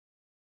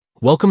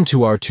Welcome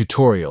to our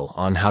tutorial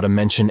on how to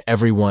mention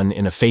everyone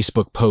in a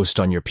Facebook post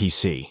on your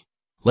PC.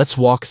 Let's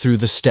walk through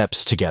the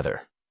steps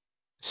together.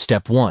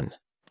 Step 1.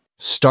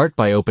 Start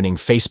by opening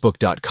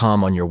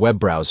facebook.com on your web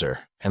browser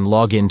and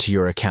log into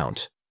your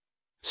account.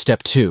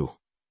 Step 2.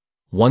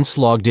 Once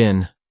logged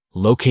in,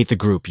 locate the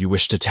group you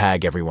wish to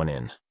tag everyone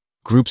in.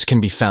 Groups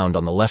can be found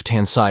on the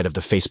left-hand side of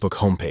the Facebook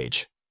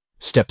homepage.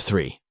 Step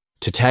 3.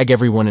 To tag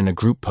everyone in a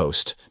group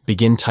post,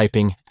 begin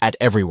typing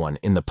 @everyone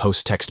in the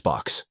post text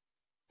box.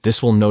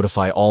 This will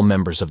notify all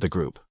members of the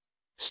group.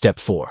 Step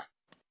 4.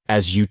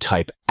 As you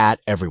type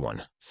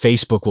 @everyone,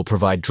 Facebook will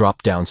provide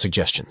drop-down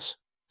suggestions.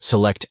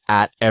 Select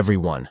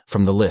 @everyone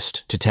from the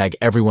list to tag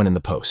everyone in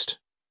the post.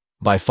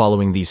 By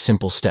following these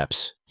simple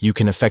steps, you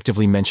can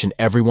effectively mention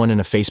everyone in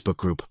a Facebook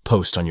group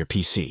post on your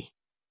PC.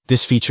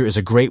 This feature is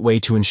a great way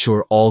to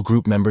ensure all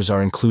group members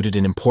are included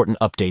in important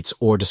updates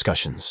or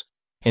discussions.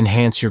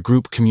 Enhance your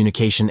group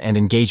communication and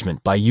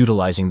engagement by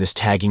utilizing this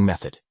tagging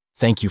method.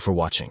 Thank you for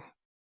watching.